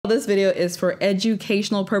this video is for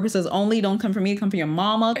educational purposes only. Don't come for me, come for your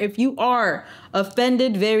mama. If you are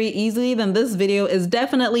offended very easily, then this video is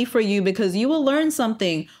definitely for you because you will learn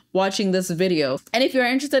something watching this video. And if you're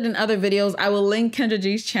interested in other videos, I will link Kendra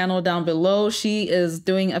G's channel down below. She is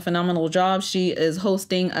doing a phenomenal job. She is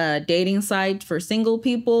hosting a dating site for single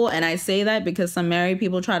people. And I say that because some married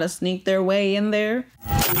people try to sneak their way in there.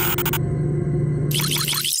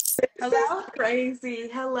 Hello? Crazy.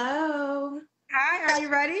 Hello. Hi, are you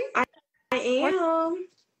ready? I am.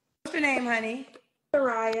 What's your name, honey?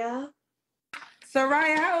 Soraya.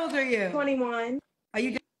 Soraya, how old are you? 21. Oh,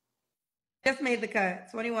 you just made the cut.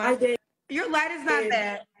 21. I did. Your light is not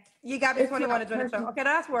bad. You got me 21 to join the show. Okay,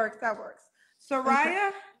 that works. That works. Soraya?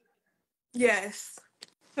 Okay. Yes.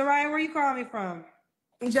 Soraya, where you calling me from?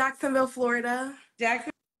 Jacksonville, Florida.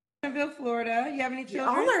 Jacksonville, Florida. You have any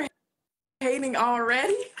children? Y'all are hating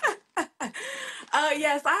already.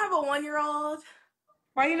 Yes, I have a 1-year-old.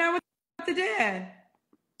 Why are you not with the dad?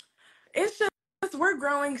 It's just we're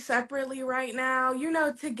growing separately right now. You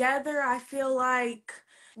know, together I feel like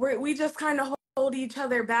we just kind of hold each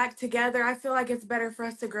other back together. I feel like it's better for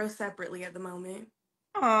us to grow separately at the moment.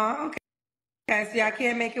 Oh, okay. Okay, so I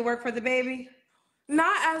can't make it work for the baby?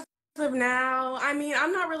 Not as of now. I mean,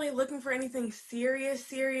 I'm not really looking for anything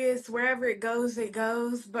serious. Wherever it goes, it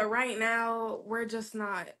goes. But right now, we're just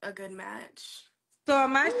not a good match. So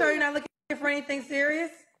am I sure you're not looking for anything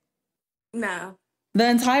serious? No. The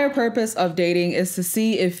entire purpose of dating is to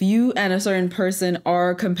see if you and a certain person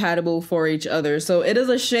are compatible for each other. So it is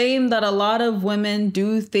a shame that a lot of women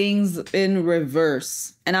do things in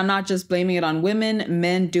reverse. And I'm not just blaming it on women,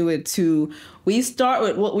 men do it too. We start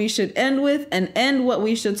with what we should end with and end what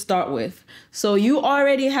we should start with. So you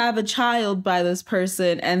already have a child by this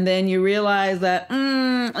person and then you realize that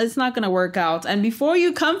it's not going to work out. And before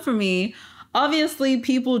you come for me, obviously,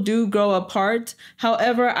 people do grow apart.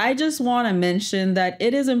 However, I just want to mention that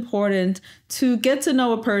it is important to get to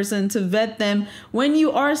know a person, to vet them. When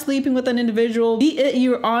you are sleeping with an individual, be it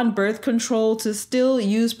you're on birth control, to still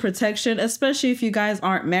use protection, especially if you guys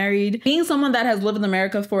aren't married. Being someone that has lived in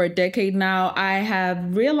America for a decade now, I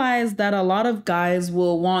have realized that a lot of guys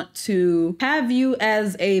will want to have you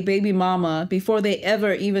as a baby mama before they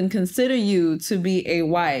ever even consider you to be a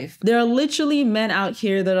wife. There are literally men out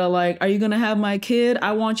here that are like, are you gonna have my kid?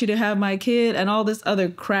 I want you to have my kid, and all this other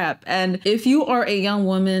crap. And if you are a young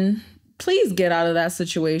woman, please get out of that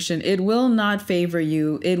situation. It will not favor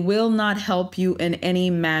you. It will not help you in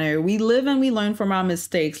any manner. We live and we learn from our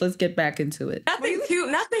mistakes. Let's get back into it. Nothing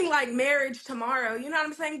cute, nothing like marriage tomorrow. You know what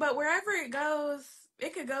I'm saying? But wherever it goes,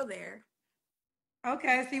 it could go there.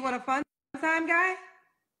 Okay, so you want a fun time guy?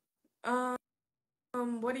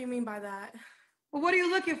 What do you mean by that? Well, what are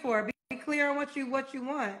you looking for? Be clear on what you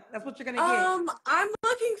want. That's what you're gonna get. I'm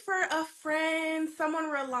looking for a friend, someone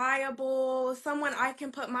reliable, someone I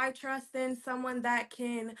can put my trust in, someone that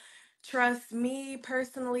can trust me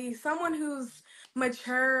personally, someone who's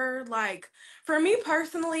mature. Like, for me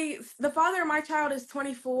personally, the father of my child is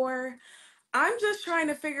 24. I'm just trying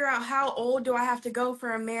to figure out how old do I have to go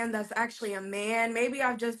for a man that's actually a man. Maybe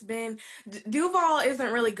I've just been... Duval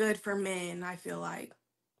isn't really good for men, I feel like.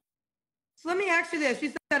 So let me ask you this.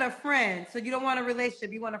 You said a friend, so you don't want a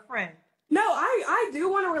relationship, you want a friend. No, I do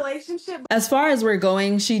want a relationship. As far as we're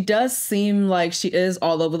going, she does seem like she is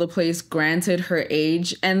all over the place, granted her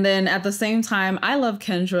age. And then at the same time, I love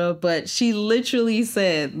Kendra, but she literally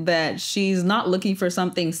said that she's not looking for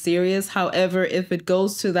something serious. However, if it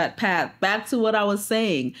goes to that path, back to what I was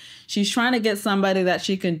saying, she's trying to get somebody that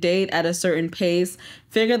she can date at a certain pace,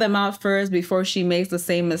 figure them out first before she makes the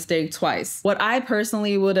same mistake twice. What I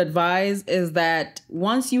personally would advise is that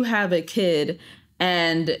once you have a kid,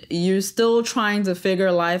 and you're still trying to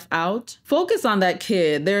figure life out, focus on that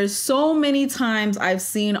kid. There's so many times I've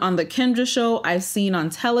seen on the Kendra show, I've seen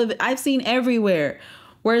on television, I've seen everywhere,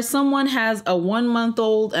 where someone has a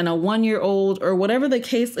 1-month-old and a 1-year-old, or whatever the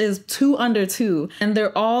case is, 2 under 2, and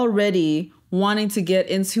they're already wanting to get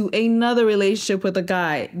into another relationship with a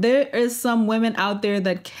guy. There is some women out there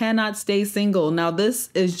that cannot stay single. Now,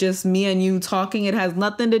 this is just me and you talking. It has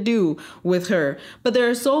nothing to do with her. But there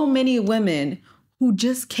are so many women who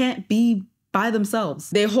just can't be by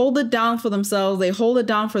themselves. They hold it down for themselves. They hold it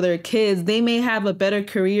down for their kids. They may have a better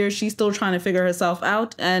career. She's still trying to figure herself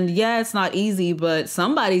out. And yeah, it's not easy, but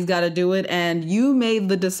somebody's got to do it. And you made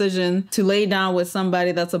the decision to lay down with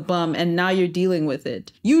somebody that's a bum, and now you're dealing with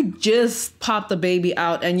it. You just popped the baby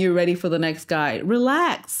out and you're ready for the next guy.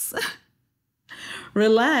 Relax.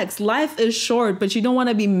 Relax. Life is short, but you don't want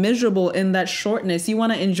to be miserable in that shortness. You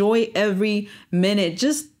want to enjoy every minute.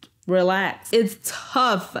 Just Relax. It's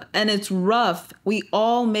tough and it's rough. We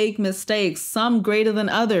all make mistakes, some greater than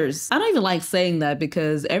others. I don't even like saying that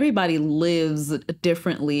because everybody lives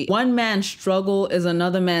differently. One man's struggle is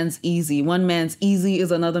another man's easy. One man's easy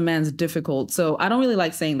is another man's difficult. So I don't really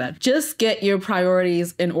like saying that. Just get your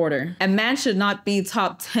priorities in order. A man should not be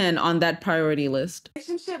top 10 on that priority list.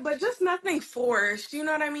 Relationship, but just nothing forced. You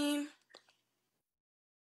know what I mean?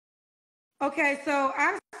 Okay, so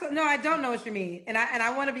no, I don't know what you mean, and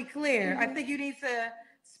I want to be clear. I think you need to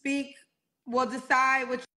speak. Well, decide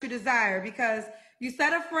what you desire because you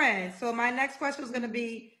said a friend. So my next question was going to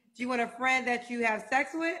be: do you want a friend that you have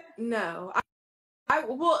sex with? No,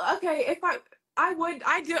 okay. If I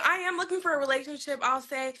am looking for a relationship. I'll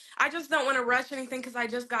say I just don't want to rush anything because I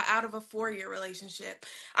just got out of a 4-year relationship.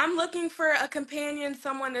 I'm looking for a companion,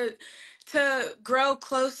 someone to grow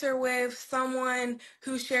closer with, someone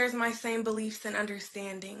who shares my same beliefs and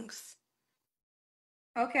understandings.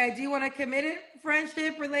 Okay, do you want a committed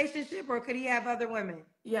friendship, relationship, or could he have other women?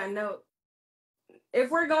 Yeah, no. If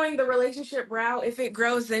we're going the relationship route, if it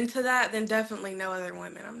grows into that, then definitely no other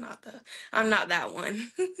women. I'm not that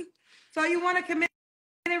one. So you want a committed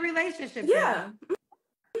relationship? Yeah. Then?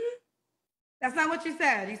 That's not what you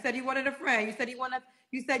said. You said you wanted a friend. You said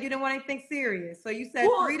you said you didn't want anything serious. So you said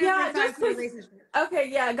Well, 3 yeah, different types of relationships. Okay,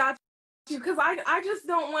 yeah, got you. Because I just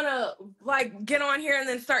don't want to like get on here and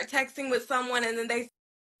then start texting with someone and then they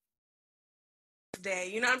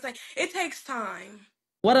day. You know what I'm saying? It takes time.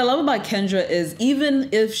 What I love about Kendra is even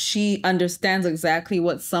if she understands exactly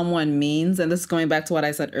what someone means, and this is going back to what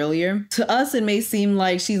I said earlier, to us it may seem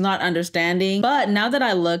like she's not understanding, but now that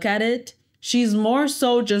I look at it, she's more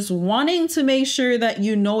so just wanting to make sure that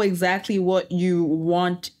you know exactly what you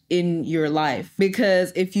want in your life.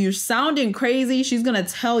 Because if you're sounding crazy, she's gonna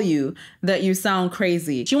tell you that you sound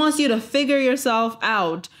crazy. She wants you to figure yourself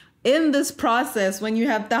out in this process when you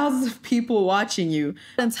have thousands of people watching you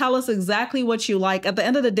and tell us exactly what you like. At the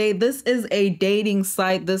end of the day, this is a dating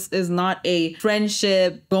site. This is not a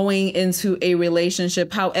friendship going into a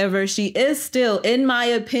relationship. However, she is still, in my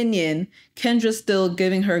opinion, Kendra's still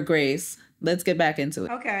giving her grace. Let's get back into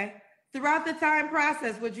it. Okay. Throughout the time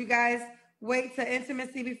process, would you guys wait to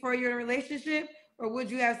intimacy before you're in a relationship, or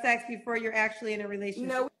would you have sex before you're actually in a relationship?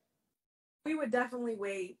 No, we would definitely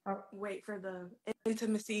wait for the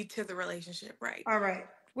intimacy to the relationship, right? All right.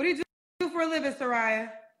 What do you do for a living, Soraya?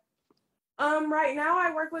 Right now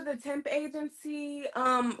I work with a temp agency,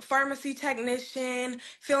 pharmacy technician,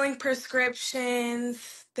 filling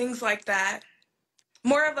prescriptions, things like that.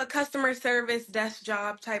 More of a customer service desk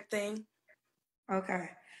job type thing. Okay.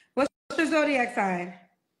 What's your zodiac sign?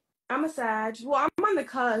 I'm a Sag. Well, I'm on the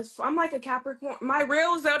cusp. I'm like a Capricorn. My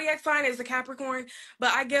real zodiac sign is a Capricorn,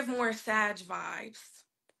 but I give more Sag vibes.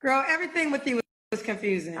 Girl, everything with you is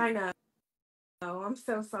confusing. I know. Oh, I'm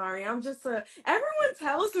so sorry. I'm just everyone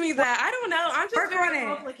tells me that. I don't know. I'm just very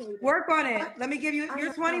complicated. Work on it. Let me give you,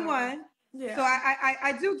 you're 21. Yeah. So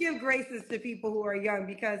I do give graces to people who are young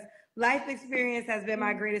because life experience has been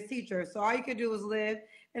my greatest teacher. So all you can do is live,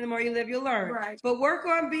 and the more you live, you'll learn. Right. But work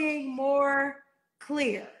on being more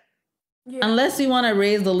clear. Yeah. Unless you want to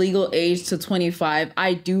raise the legal age to 25,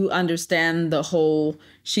 I do understand the whole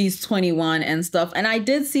she's 21 and stuff. And I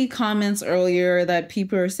did see comments earlier that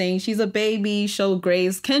people are saying she's a baby, show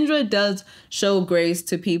grace. Kendra does show grace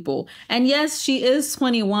to people. And yes, she is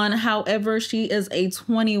 21. However, she is a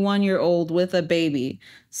 21-year-old with a baby.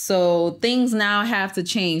 So things now have to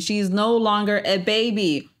change. She's no longer a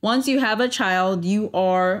baby. Once you have a child, you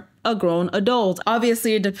are a grown adult.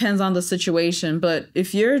 Obviously, it depends on the situation, but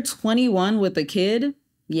if you're 21 with a kid,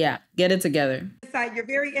 yeah, get it together. You're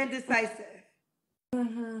very indecisive.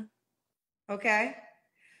 Mm-hmm. Okay?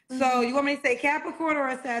 Mm-hmm. So you want me to say Capricorn or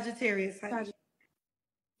a Sagittarius?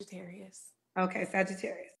 Sagittarius. Okay,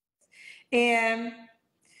 Sagittarius. And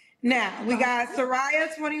now we got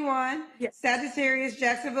Soraya, 21, yes. Sagittarius,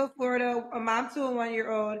 Jacksonville, Florida, a mom to a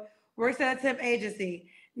 1-year-old, works at a temp agency.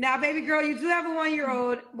 Now, baby girl, you do have a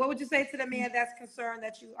 1-year-old. What would you say to the man that's concerned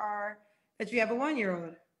that you have a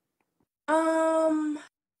 1-year-old?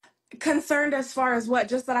 Concerned as far as what?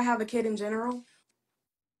 Just that I have a kid in general?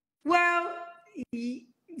 Well,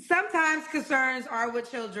 sometimes concerns are with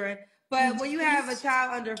children, but when you have a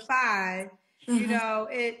child under 5,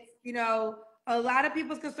 a lot of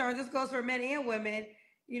people's concerns, this goes for men and women,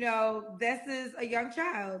 this is a young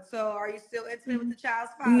child. So are you still intimate with the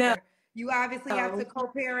child's father? No. You obviously have to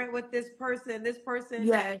co-parent with this person. This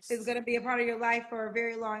person is going to be a part of your life for a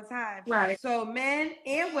very long time. Right. So men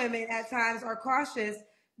and women at times are cautious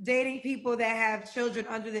dating people that have children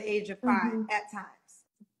under the age of 5 at times.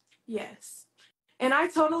 Yes. And I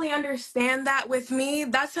totally understand that. With me,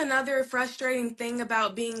 that's another frustrating thing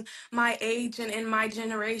about being my age and in my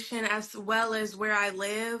generation, as well as where I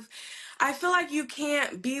live. I feel like you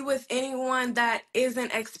can't be with anyone that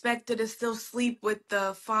isn't expected to still sleep with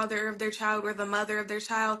the father of their child or the mother of their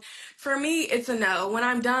child. For me, it's a no. When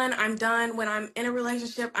I'm done, I'm done. When I'm in a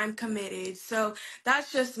relationship, I'm committed. So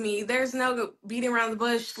that's just me. There's no beating around the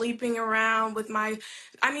bush, sleeping around with my.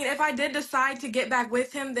 I mean, if I did decide to get back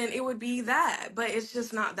with him, then it would be that. But it's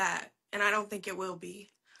just not that. And I don't think it will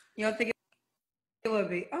be. You don't think it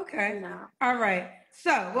would be? Okay. No. All right.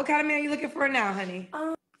 So, what kind of man are you looking for now, honey?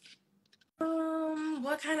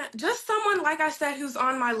 What kind of, just someone, like I said, who's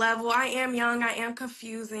on my level. I am young, I am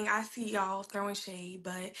confusing. I see y'all throwing shade,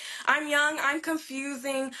 but I'm young, I'm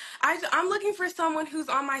confusing. I'm looking for someone who's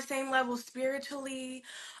on my same level spiritually,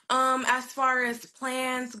 as far as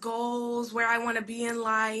plans, goals, where I want to be in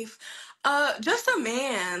life. Just a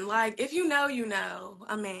man. Like, if you know, you know,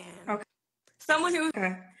 a man. Okay. Someone who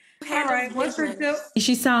Okay. All handles right. What's your business.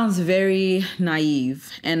 She sounds very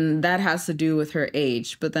naive, and that has to do with her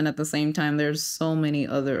age. But then at the same time, there's so many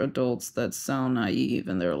other adults that sound naive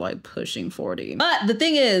and they're like pushing 40. But the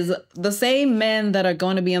thing is, the same men that are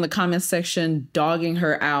going to be in the comment section dogging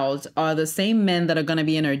her out are the same men that are going to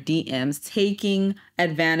be in her DMs taking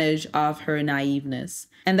advantage of her naiveness.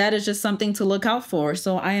 And that is just something to look out for.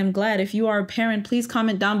 So I am glad. If you are a parent, please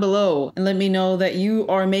comment down below and let me know that you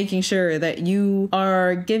are making sure that you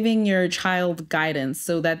are giving your child guidance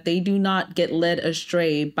so that they do not get led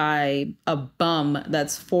astray by a bum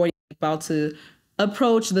that's 40 about to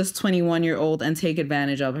approach this 21-year-old and take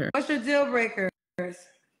advantage of her. What's your deal breakers?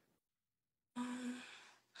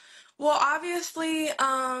 Well, obviously,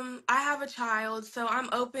 I have a child, so I'm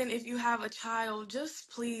open if you have a child. Just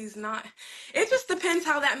please not. It just depends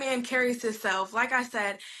how that man carries himself. Like I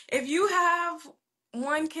said, if you have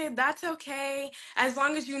one kid, that's okay. As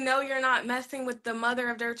long as you know you're not messing with the mother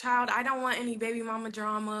of their child. I don't want any baby mama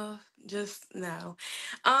drama. Just no.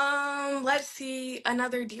 Let's see,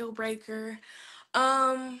 another deal breaker.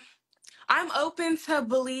 I'm open to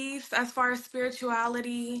beliefs as far as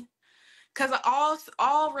spirituality. Because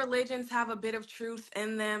all religions have a bit of truth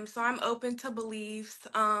in them, so I'm open to beliefs.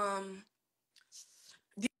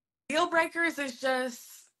 Deal breakers is just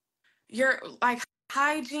your like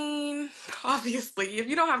hygiene. Obviously, if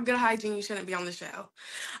you don't have good hygiene, you shouldn't be on the show.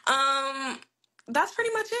 That's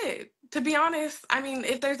pretty much it. To be honest, I mean,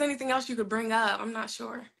 if there's anything else you could bring up, I'm not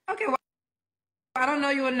sure. Okay, well, I don't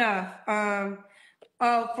know you enough.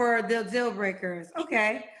 For the deal breakers.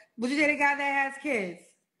 Okay. Would you date a guy that has kids?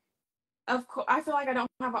 Of course, I feel like I don't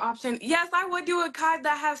have an option. Yes, I would do a guy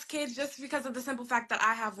that has kids just because of the simple fact that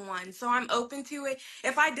I have one. So I'm open to it.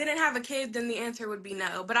 If I didn't have a kid, then the answer would be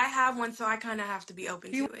no. But I have one, so I kind of have to be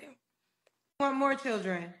open to it. Want more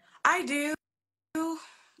children? I do.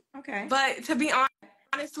 Okay. But to be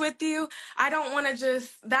honest with you, I don't want to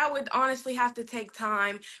that would honestly have to take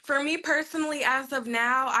time. For me personally, as of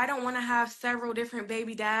now, I don't want to have several different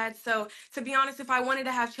baby dads. So to be honest, if I wanted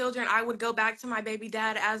to have children, I would go back to my baby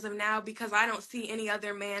dad as of now because I don't see any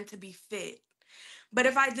other man to be fit. But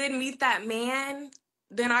if I did meet that man,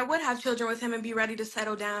 then I would have children with him and be ready to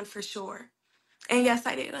settle down for sure. And yes,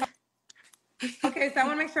 I did. Okay, so I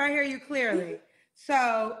want to make sure I hear you clearly.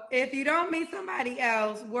 So if you don't meet somebody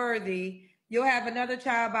else worthy, you'll have another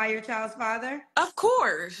child by your child's father? Of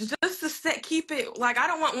course. Just to keep it, like, I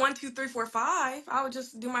don't want 1, 2, 3, 4, 5. I would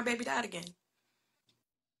just do my baby dad again.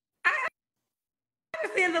 I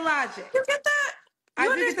understand the logic. You get that?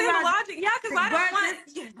 You understand the logic? Yeah, because I don't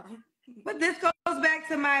want... But this goes back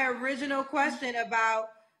to my original question about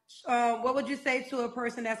what would you say to a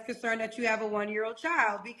person that's concerned that you have a 1-year-old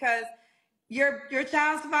child? Because your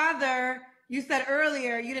child's father, you said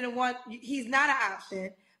earlier you didn't want, he's not an option,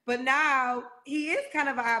 but now he is kind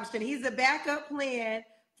of an option. He's a backup plan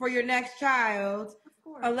for your next child,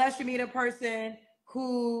 unless you meet a person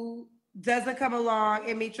who doesn't come along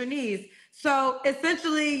and meet your needs. So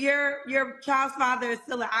essentially, your child's father is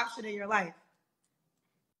still an option in your life.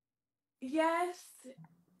 Yes,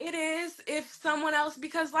 it is. If someone else,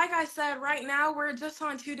 because like I said, right now we're just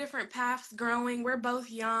on two different paths growing. We're both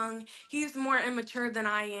young. He's more immature than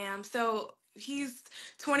I am. So he's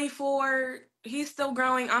 24. He's still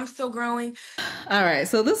growing. I'm still growing. All right,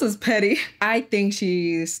 so this is petty. I think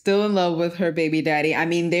she's still in love with her baby daddy. I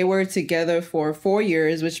mean, they were together for 4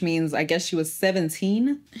 years, which means I guess she was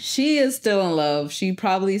 17. She is still in love. She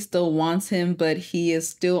probably still wants him, but he is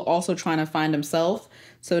still also trying to find himself.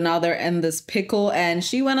 So now they're in this pickle, and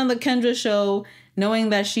she went on the Kendra show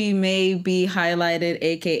knowing that she may be highlighted,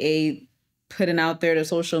 aka putting out there to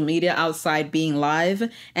social media outside being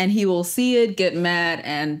live, and he will see it, get mad,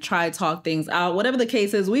 and try to talk things out. Whatever the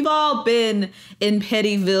case is, we've all been in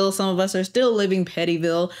Pettyville. Some of us are still living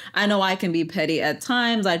Pettyville. I know I can be petty at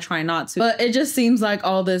times. I try not to, but it just seems like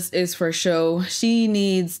all this is for show. She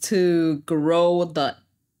needs to grow the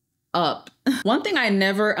up. One thing I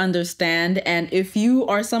never understand, and if you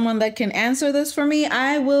are someone that can answer this for me,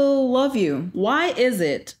 I will love you. Why is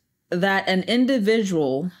it that an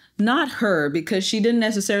individual, not her, because she didn't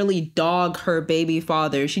necessarily dog her baby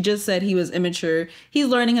father, she just said he was immature, he's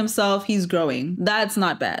learning himself, he's growing. That's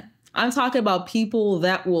not bad. I'm talking about people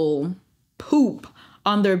that will poop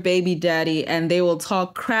on their baby daddy and they will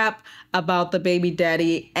talk crap about the baby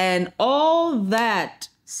daddy, and all that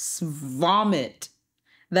vomit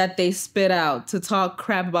that they spit out to talk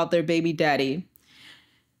crap about their baby daddy,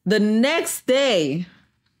 the next day,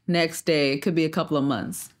 it could be a couple of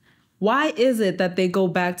months, why is it that they go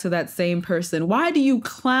back to that same person? Why do you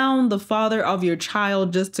clown the father of your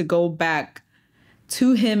child just to go back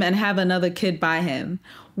to him and have another kid by him?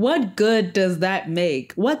 What good does that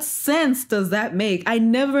make? What sense does that make? I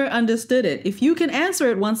never understood it. If you can answer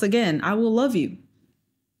it once again, I will love you.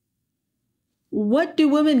 What do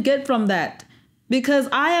women get from that? Because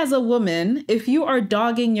I, as a woman, if you are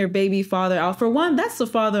dogging your baby father out, for one, that's the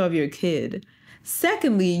father of your kid.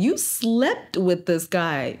 Secondly, you slept with this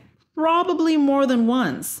guy probably more than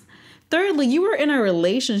once. Thirdly, you were in a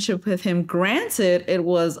relationship with him. Granted, it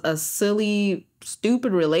was a silly,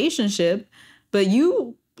 stupid relationship, but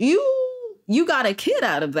you got a kid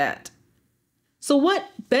out of that. So what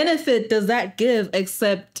benefit does that give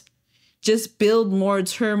except just build more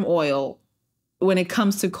turmoil when it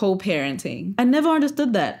comes to co-parenting? I never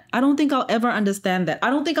understood that. I don't think I'll ever understand that. I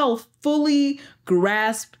don't think I'll fully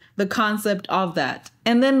grasp the concept of that.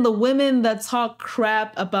 And then the women that talk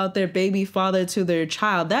crap about their baby father to their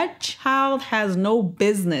child, that child has no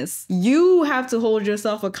business. You have to hold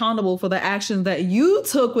yourself accountable for the actions that you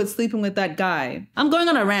took with sleeping with that guy. I'm going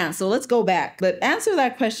on a rant, so let's go back. But answer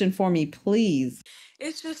that question for me, please.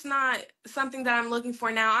 It's just not something that I'm looking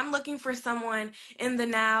for now. I'm looking for someone in the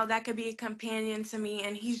now that could be a companion to me,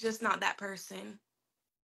 and he's just not that person.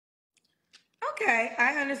 Okay,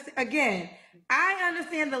 I understand. Again, I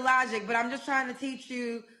understand the logic, but I'm just trying to teach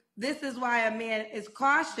you this is why a man is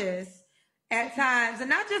cautious at times, and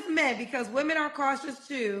not just men, because women are cautious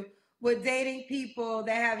too with dating people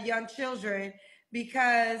that have young children,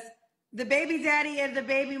 because the baby daddy and the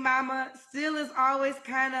baby mama still is always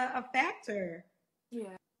kind of a factor.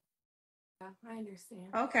 Yeah, I understand.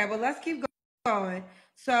 Okay, well, let's keep going.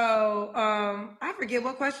 So, I forget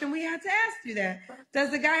what question we had to ask you that.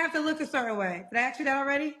 Does the guy have to look a certain way? Did I ask you that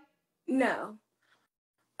already? No.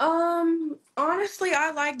 Honestly,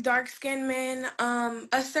 I like dark-skinned men.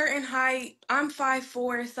 A certain height. I'm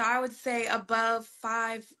 5'4", so I would say above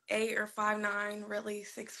 5'8" or 5'9", really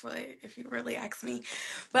 6 foot, if you really ask me.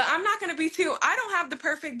 But I'm not gonna be too. I don't have the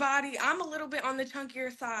perfect body. I'm a little bit on the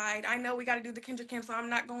chunkier side. I know we got to do the Kendrick camp, so I'm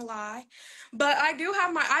not gonna lie. But I do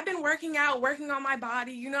have my. I've been working out, working on my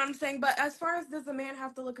body. You know what I'm saying? But as far as does a man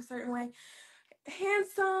have to look a certain way?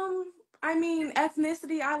 Handsome. I mean,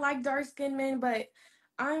 ethnicity. I like dark-skinned men, but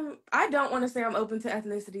I don't want to say I'm open to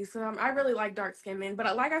ethnicity, so I really like dark skinned men.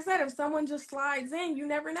 But like I said, if someone just slides in, you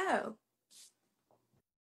never know.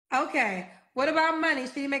 Okay. What about money?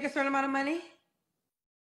 Should he make a certain amount of money?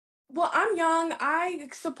 Well, I'm young. I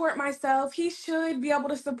support myself. He should be able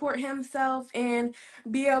to support himself and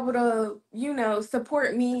be able to,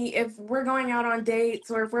 support me if we're going out on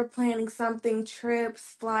dates or if we're planning something,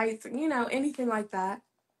 trips, flights, anything like that.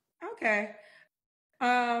 Okay.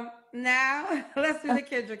 Now let's do the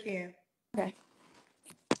Kendrick camp. Okay.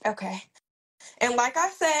 Okay. And like I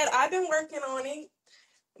said, I've been working on it.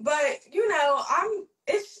 But you can't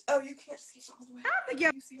see all the way. I don't think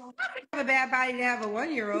you have a bad body to have a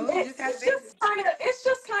 1-year-old. You just have It's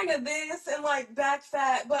just kind of this and like back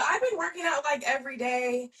fat. But I've been working out like every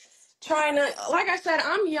day, trying to. Like I said,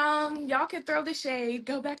 I'm young. Y'all can throw the shade.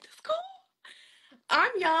 Go back to school.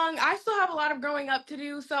 I'm young. I still have a lot of growing up to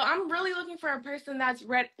do. So I'm really looking for a person that's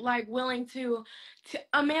willing to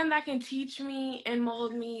a man that can teach me and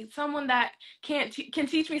mold me. Someone that can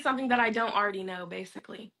teach me something that I don't already know,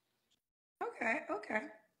 basically. Okay.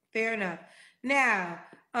 Fair enough. Now,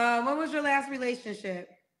 when was your last relationship?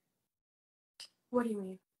 What do you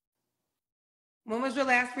mean? When was your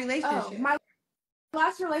last relationship? Oh, my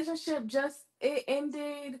last relationship it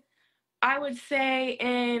ended, I would say,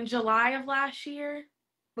 in July of last year.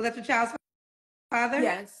 Was that your child's father?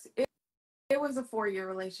 Yes, it was a 4-year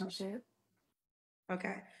relationship.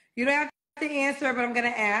 Okay. You don't have to answer, but I'm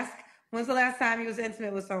going to ask. When's the last time you was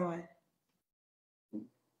intimate with someone?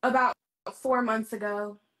 About 4 months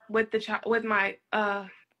ago with with my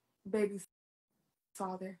baby's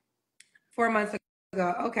father. 4 months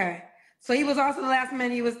ago. Okay. So he was also the last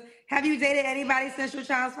man you was. Have you dated anybody since your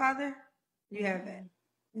child's father? You haven't.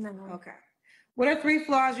 No. Okay. What are 3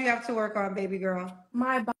 flaws you have to work on, baby girl?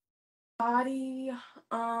 My body,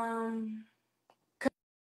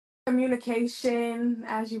 communication,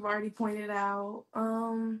 as you've already pointed out.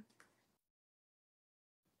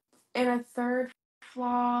 And a third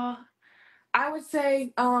flaw, I would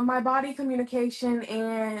say my body communication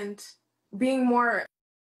and being more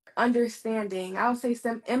understanding. I would say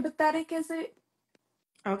some empathetic, is it?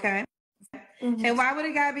 Okay. And why would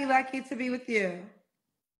a guy be lucky to be with you?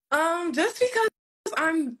 Just because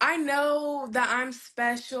I know that I'm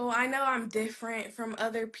special. I know I'm different from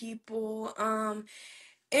other people.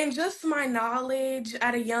 And just my knowledge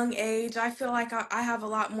at a young age, I feel like I have a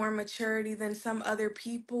lot more maturity than some other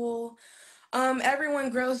people. Everyone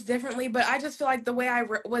grows differently, but I just feel like the way I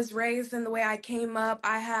was raised and the way I came up,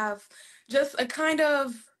 I have just a kind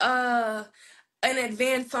of an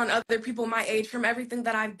advance on other people my age from everything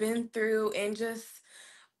that I've been through and just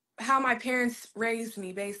how my parents raised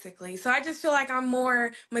me, basically. So I just feel like I'm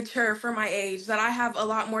more mature for my age, that I have a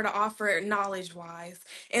lot more to offer knowledge wise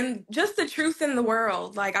and just the truth in the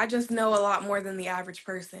world. Like, I just know a lot more than the average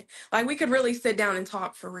person. Like, we could really sit down and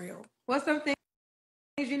talk for real. What's some things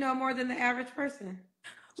you know more than the average person?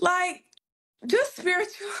 Like, just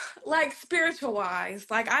spiritual wise.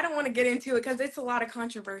 Like, I don't want to get into it because it's a lot of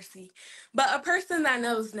controversy, but a person that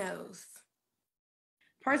knows knows.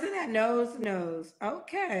 Person that knows.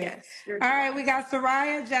 Okay. Yes. All right, we got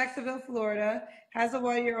Soraya, Jacksonville, Florida, has a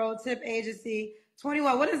 1-year-old, tip agency,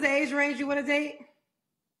 21. What is the age range you want to date?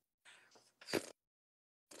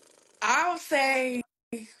 I'll say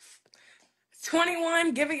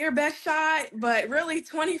 21, give it your best shot, but really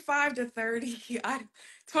 25 to 30.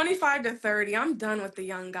 25 to 30. I'm done with the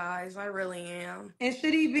young guys. I really am. And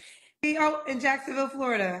should he be in Jacksonville,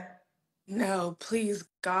 Florida? No, please,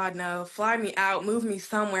 God, no. Fly me out. Move me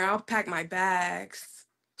somewhere. I'll pack my bags.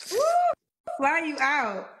 Woo! Fly you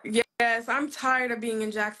out. Yes, I'm tired of being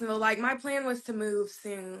in Jacksonville. Like, my plan was to move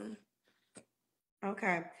soon.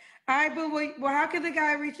 Okay. All right, but well, how could the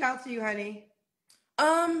guy reach out to you, honey?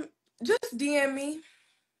 Just DM me.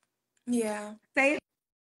 Yeah. Say it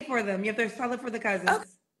for them. You have to spell it for the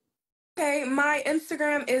cousins. Okay, my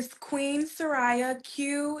Instagram is Queen Soraya,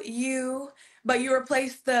 QU, but you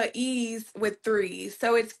replace the E's with 3s.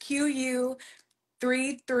 So it's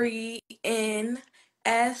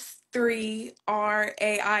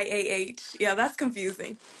QU33NS3RAIAH. Yeah, that's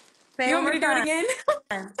confusing. You want me to do it again?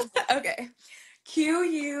 Okay.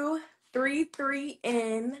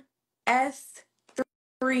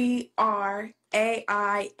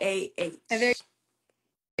 QU33NS3RAIAH. And there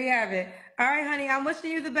you have it. All right, honey, I'm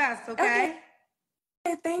wishing you the best, okay?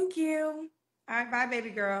 Thank you. All right, bye, baby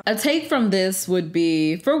girl. A take from this would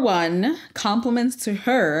be, for one, compliments to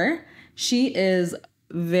her. She is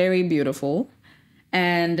very beautiful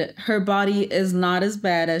and her body is not as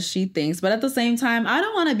bad as she thinks. But at the same time, I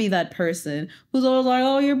don't want to be that person who's always like,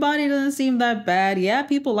 oh, your body doesn't seem that bad. Yeah,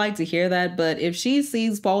 people like to hear that. But if she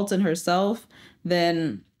sees faults in herself,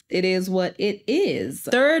 then it is what it is.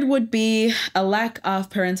 Third would be a lack of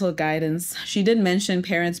parental guidance. She did mention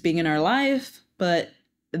parents being in her life, but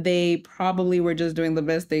they probably were just doing the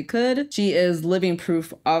best they could. She is living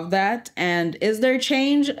proof of that. And is there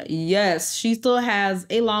change? Yes, she still has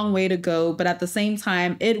a long way to go, but at the same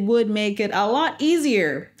time, it would make it a lot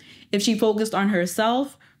easier if she focused on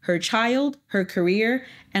herself, her child, her career,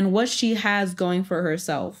 and what she has going for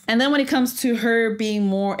herself. And then when it comes to her being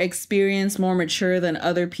more experienced, more mature than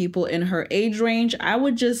other people in her age range, I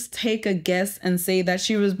would just take a guess and say that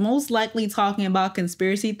she was most likely talking about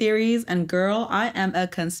conspiracy theories. And girl, I am a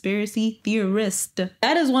conspiracy theorist.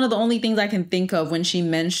 That is one of the only things I can think of when she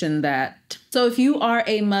mentioned that. So if you are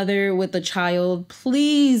a mother with a child,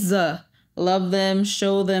 please love them,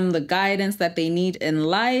 show them the guidance that they need in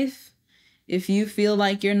life. If you feel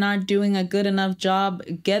like you're not doing a good enough job,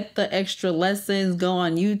 get the extra lessons, go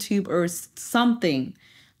on YouTube or something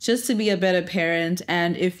just to be a better parent.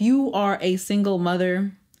 And if you are a single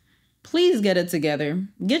mother, please get it together.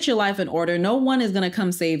 Get your life in order. No one is going to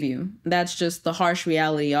come save you. That's just the harsh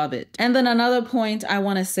reality of it. And then another point I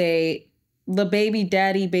want to say, the baby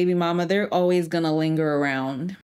daddy, baby mama, they're always going to linger around.